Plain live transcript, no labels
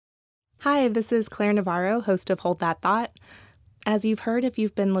Hi, this is Claire Navarro, host of Hold That Thought. As you've heard if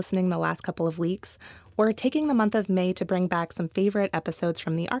you've been listening the last couple of weeks, we're taking the month of May to bring back some favorite episodes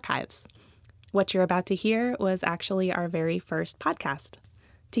from the archives. What you're about to hear was actually our very first podcast.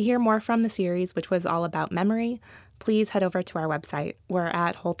 To hear more from the series, which was all about memory, please head over to our website. We're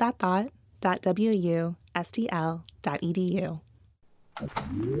at holdthatthought.wustl.edu.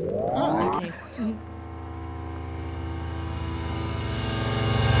 Oh, okay.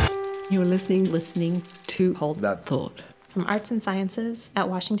 You're listening to Hold That Thought. From Arts and Sciences at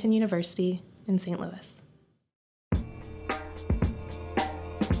Washington University in St. Louis.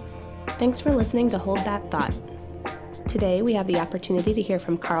 Thanks for listening to Hold That Thought. Today we have the opportunity to hear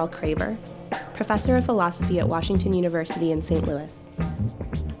from Carl Craver, professor of philosophy at Washington University in St. Louis.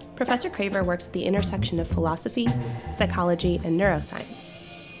 Professor Craver works at the intersection of philosophy, psychology, and neuroscience.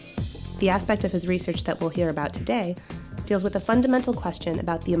 The aspect of his research that we'll hear about today deals with a fundamental question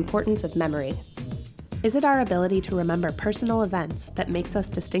about the importance of memory. Is it our ability to remember personal events that makes us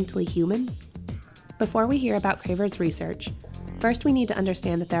distinctly human? Before we hear about Craver's research, first we need to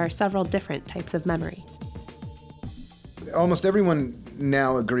understand that there are several different types of memory. Almost everyone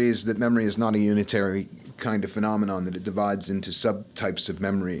now agrees that memory is not a unitary kind of phenomenon, that it divides into subtypes of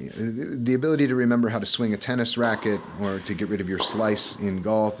memory. The ability to remember how to swing a tennis racket or to get rid of your slice in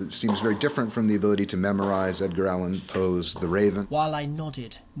golf, it seems very different from the ability to memorize Edgar Allan Poe's The Raven. While I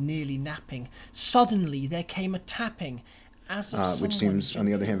nodded, nearly napping, suddenly there came a tapping, as of which seems, on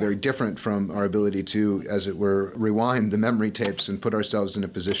the other hand, very different from our ability to, as it were, rewind the memory tapes and put ourselves in a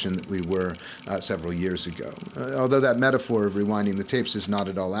position that we were several years ago. Although that metaphor of rewinding the tapes is not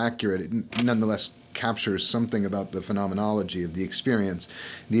at all accurate, it nonetheless captures something about the phenomenology of the experience,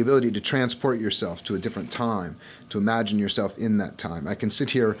 the ability to transport yourself to a different time, to imagine yourself in that time. I can sit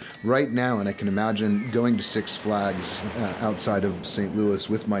here right now and I can imagine going to Six Flags outside of St. Louis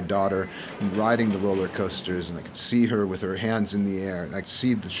with my daughter and riding the roller coasters, and I could see her with her hands in the air, and I could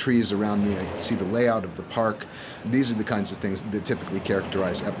see the trees around me, I could see the layout of the park. These are the kinds of things that typically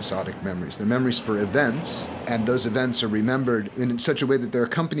characterize episodic memories. They're memories for events, and those events are remembered in such a way that they're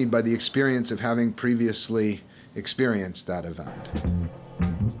accompanied by the experience of having previously experienced that event.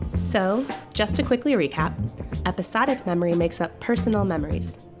 So, just to quickly recap, episodic memory makes up personal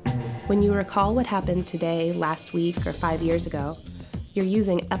memories. When you recall what happened today, last week, or 5 years ago, you're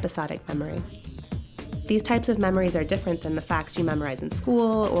using episodic memory. These types of memories are different than the facts you memorize in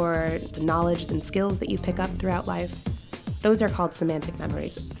school or the knowledge and skills that you pick up throughout life. Those are called semantic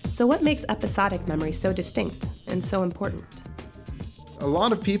memories. So what makes episodic memory so distinct and so important? A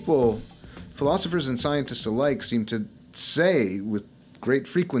lot of people, philosophers and scientists alike, seem to say with great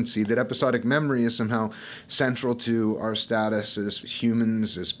frequency that episodic memory is somehow central to our status as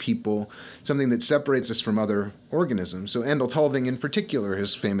humans, as people, something that separates us from other organisms. So Andal Tulving in particular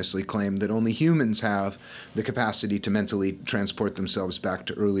has famously claimed that only humans have the capacity to mentally transport themselves back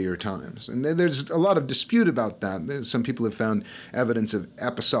to earlier times. And there's a lot of dispute about that. Some people have found evidence of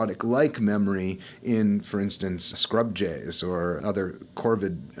episodic-like memory in, for instance, scrub jays or other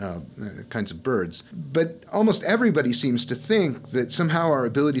corvid kinds of birds. But almost everybody seems to think that somehow our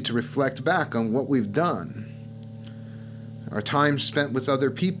ability to reflect back on what we've done, our time spent with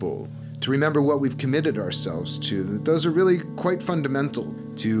other people, to remember what we've committed ourselves to, that those are really quite fundamental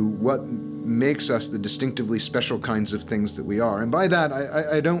to what makes us the distinctively special kinds of things that we are. And by that,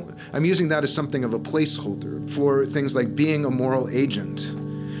 I'm using that as something of a placeholder for things like being a moral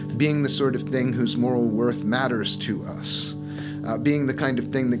agent, being the sort of thing whose moral worth matters to us, being the kind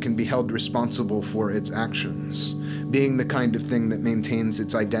of thing that can be held responsible for its actions, being the kind of thing that maintains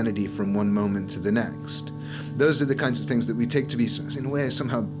its identity from one moment to the next. Those are the kinds of things that we take to be, in a way,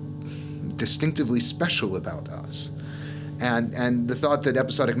 somehow distinctively special about us. And the thought that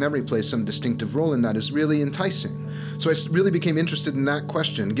episodic memory plays some distinctive role in that is really enticing. So I really became interested in that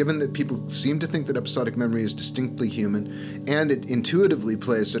question, given that people seem to think that episodic memory is distinctly human, and it intuitively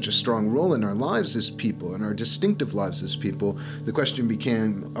plays such a strong role in our lives as people, in our distinctive lives as people. The question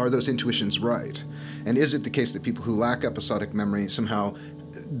became, are those intuitions right? And is it the case that people who lack episodic memory somehow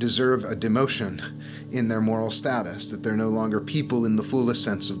deserve a demotion in their moral status, that they're no longer people in the fullest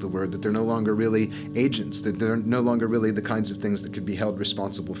sense of the word, that they're no longer really agents, that they're no longer really the kinds of things that could be held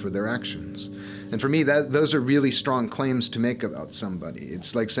responsible for their actions. And for me, those are really strong claims to make about somebody.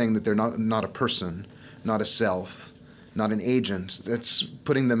 It's like saying that they're not a person, not a self, not an agent. That's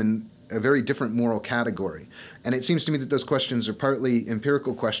putting them in a very different moral category. And it seems to me that those questions are partly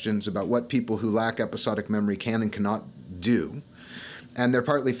empirical questions about what people who lack episodic memory can and cannot do. And they're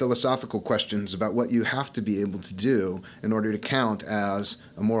partly philosophical questions about what you have to be able to do in order to count as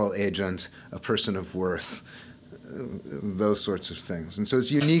a moral agent, a person of worth, those sorts of things. And so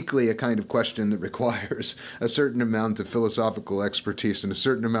it's uniquely a kind of question that requires a certain amount of philosophical expertise and a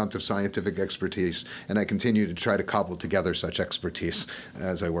certain amount of scientific expertise, and I continue to try to cobble together such expertise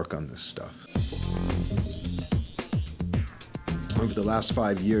as I work on this stuff. Over the last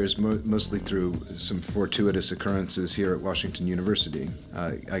 5 years, mostly through some fortuitous occurrences here at Washington University,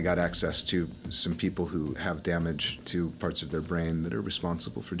 I got access to some people who have damage to parts of their brain that are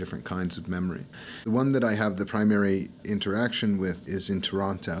responsible for different kinds of memory. The one that I have the primary interaction with is in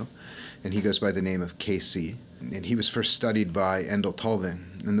Toronto, and he goes by the name of Casey. And he was first studied by Endel Tulving.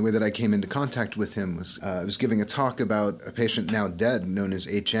 And the way that I came into contact with him was I was giving a talk about a patient now dead known as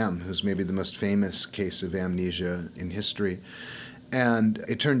HM, who's maybe the most famous case of amnesia in history. And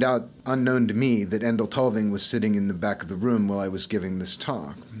it turned out, unknown to me, that Endel Tulving was sitting in the back of the room while I was giving this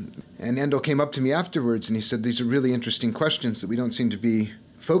talk. And Endel came up to me afterwards and he said, these are really interesting questions that we don't seem to be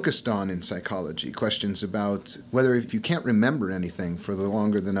focused on in psychology. Questions about whether if you can't remember anything for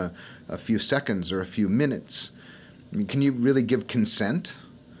longer than a few seconds or a few minutes, I mean, can you really give consent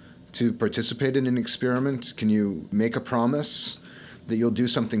to participate in an experiment? Can you make a promise that you'll do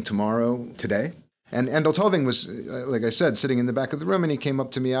something tomorrow, today? And Endel Tulving was, like I said, sitting in the back of the room, and he came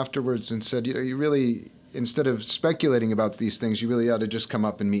up to me afterwards and said, you really, instead of speculating about these things, you really ought to just come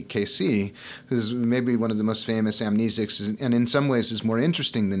up and meet KC, who's maybe one of the most famous amnesics, and in some ways is more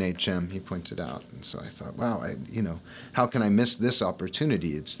interesting than HM, he pointed out. And so I thought, wow, how can I miss this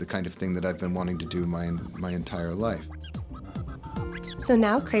opportunity? It's the kind of thing that I've been wanting to do my entire life. So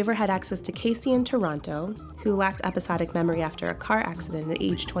now Craver had access to Casey in Toronto, who lacked episodic memory after a car accident at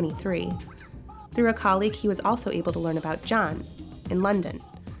age 23. Through a colleague, he was also able to learn about John in London,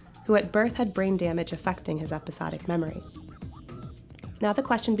 who at birth had brain damage affecting his episodic memory. Now the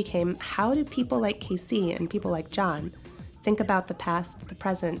question became, how do people like Casey and people like John think about the past, the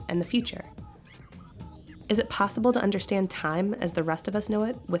present, and the future? Is it possible to understand time as the rest of us know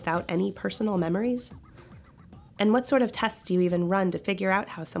it without any personal memories? And what sort of tests do you even run to figure out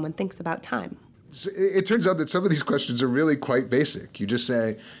how someone thinks about time? It turns out that some of these questions are really quite basic. You just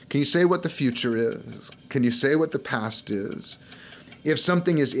say, can you say what the future is? Can you say what the past is? If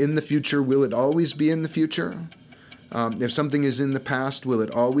something is in the future, will it always be in the future? If something is in the past, will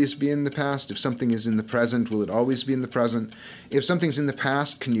it always be in the past? If something is in the present, will it always be in the present? If something's in the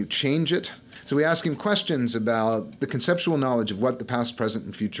past, can you change it? So we ask him questions about the conceptual knowledge of what the past, present,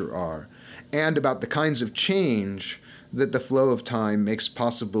 and future are, and about the kinds of change that the flow of time makes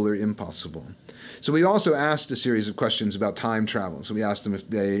possible or impossible. So we also asked a series of questions about time travel. So we asked them if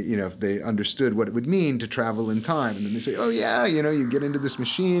they understood what it would mean to travel in time. And then they say, oh yeah, you get into this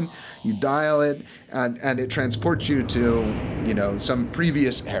machine, you dial it, and it transports you to, some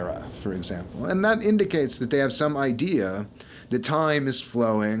previous era, for example. And that indicates that they have some idea that time is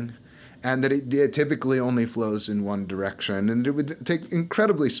flowing and that it typically only flows in one direction. And it would take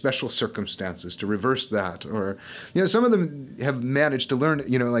incredibly special circumstances to reverse that. Or, some of them have managed to learn,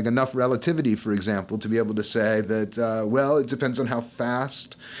 like enough relativity, for example, to be able to say that, it depends on how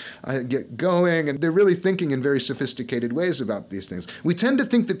fast I get going. And they're really thinking in very sophisticated ways about these things. We tend to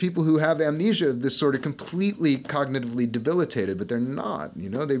think that people who have amnesia are this sort of completely cognitively debilitated, but they're not.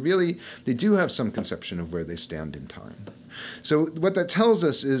 They do have some conception of where they stand in time. So what that tells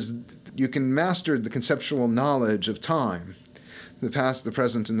us is you can master the conceptual knowledge of time, the past, the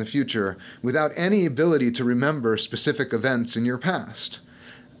present, and the future, without any ability to remember specific events in your past.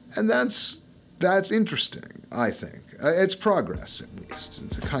 And that's interesting, I think. It's progress, at least.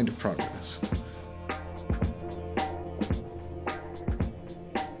 It's a kind of progress.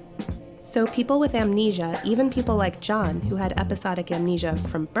 So people with amnesia, even people like John, who had episodic amnesia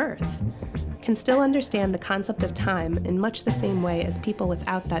from birth, can still understand the concept of time in much the same way as people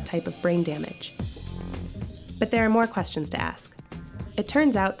without that type of brain damage. But there are more questions to ask. It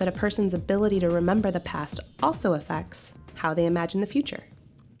turns out that a person's ability to remember the past also affects how they imagine the future.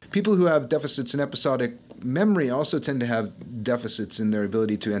 People who have deficits in episodic memory also tend to have deficits in their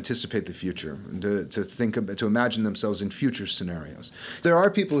ability to anticipate the future, to imagine themselves in future scenarios. There are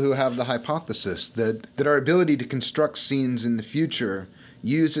people who have the hypothesis that our ability to construct scenes in the future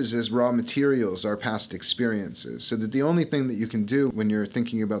uses as raw materials our past experiences, so that the only thing that you can do when you're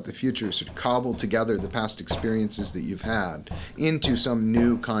thinking about the future is to cobble together the past experiences that you've had into some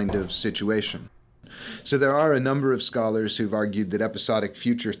new kind of situation. So there are a number of scholars who've argued that episodic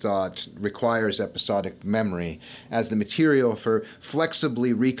future thought requires episodic memory as the material for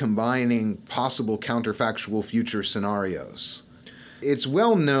flexibly recombining possible counterfactual future scenarios. It's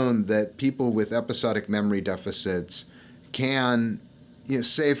well known that people with episodic memory deficits can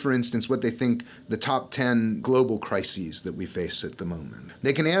say, for instance, what they think the top 10 global crises that we face at the moment.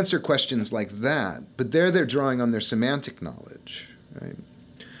 They can answer questions like that, but they're drawing on their semantic knowledge, right?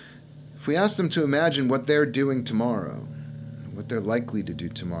 If we ask them to imagine what they're doing tomorrow, what they're likely to do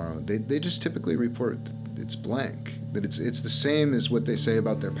tomorrow, they just typically report it's blank, that it's the same as what they say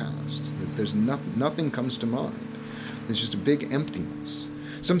about their past, that there's nothing comes to mind. There's just a big emptiness.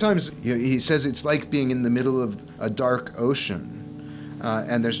 Sometimes he says it's like being in the middle of a dark ocean,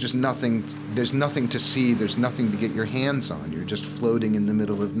 and there's just nothing to see, there's nothing to get your hands on. You're just floating in the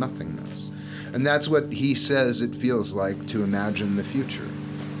middle of nothingness. And that's what he says it feels like to imagine the future.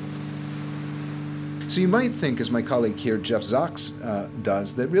 So you might think, as my colleague here, Jeff Zaks,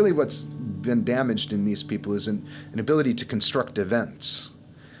 does, that really what's been damaged in these people is an ability to construct events.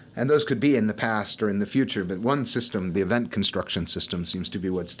 And those could be in the past or in the future, but one system, the event construction system, seems to be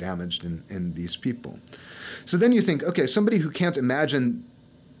what's damaged in these people. So then you think, okay, somebody who can't imagine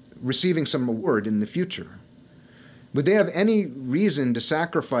receiving some award in the future, would they have any reason to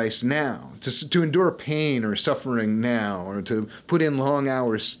sacrifice now, to endure pain or suffering now, or to put in long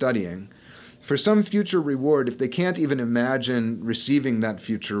hours studying for some future reward if they can't even imagine receiving that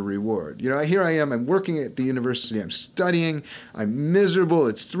future reward? Here I am, I'm working at the university, I'm studying, I'm miserable,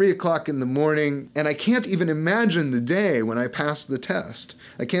 it's 3 o'clock in the morning, and I can't even imagine the day when I pass the test.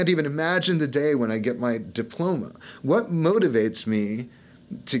 I can't even imagine the day when I get my diploma. What motivates me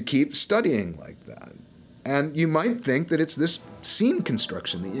to keep studying like that? And you might think that it's this scene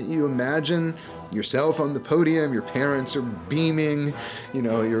construction, that you imagine yourself on the podium, your parents are beaming,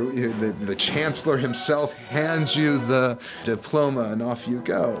 the chancellor himself hands you the diploma, and off you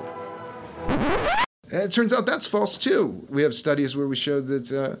go. And it turns out that's false too. We have studies where we show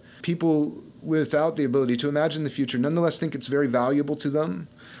that people without the ability to imagine the future nonetheless think it's very valuable to them,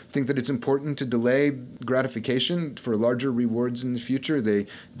 think that it's important to delay gratification for larger rewards in the future. They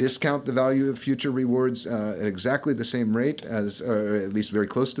discount the value of future rewards at exactly the same rate as, or at least very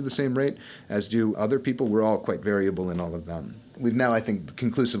close to the same rate, as do other people. We're all quite variable in all of them. We've now, I think,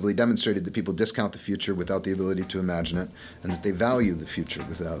 conclusively demonstrated that people discount the future without the ability to imagine it, and that they value the future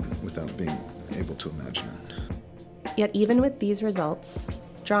without being able to imagine it. Yet even with these results,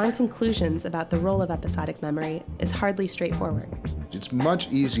 drawing conclusions about the role of episodic memory is hardly straightforward. It's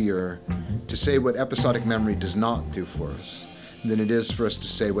much easier to say what episodic memory does not do for us than it is for us to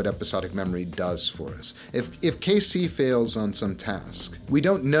say what episodic memory does for us. If KC fails on some task, we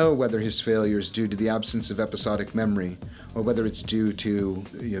don't know whether his failure is due to the absence of episodic memory or whether it's due to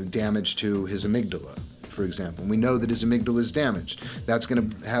damage to his amygdala, for example. We know that his amygdala is damaged. That's going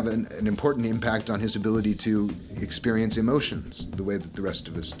to have an important impact on his ability to experience emotions the way that the rest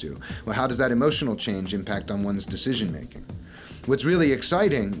of us do. Well, how does that emotional change impact on one's decision-making? What's really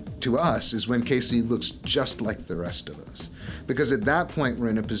exciting to us is when KC looks just like the rest of us, because at that point we're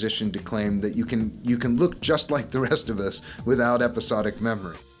in a position to claim that you can look just like the rest of us without episodic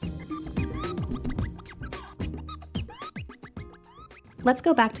memory. Let's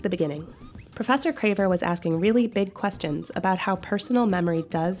go back to the beginning. Professor Craver was asking really big questions about how personal memory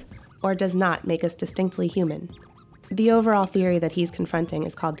does or does not make us distinctly human. The overall theory that he's confronting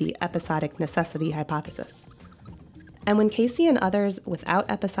is called the episodic necessity hypothesis. And when KC and others without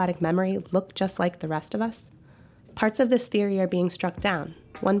episodic memory look just like the rest of us, parts of this theory are being struck down,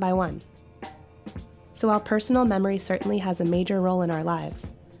 one by one. So while personal memory certainly has a major role in our lives,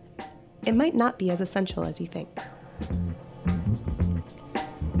 it might not be as essential as you think.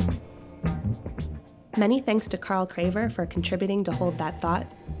 Many thanks to Carl Craver for contributing to Hold That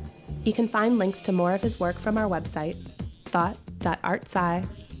Thought. You can find links to more of his work from our website,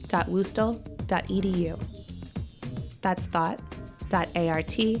 thought.artsci.wustl.edu. That's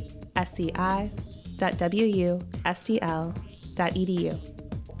thought.artsci.wustl.edu.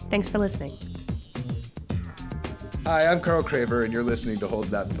 Thanks for listening. Hi, I'm Carl Craver, and you're listening to Hold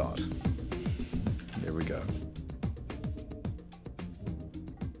That Thought. There we go.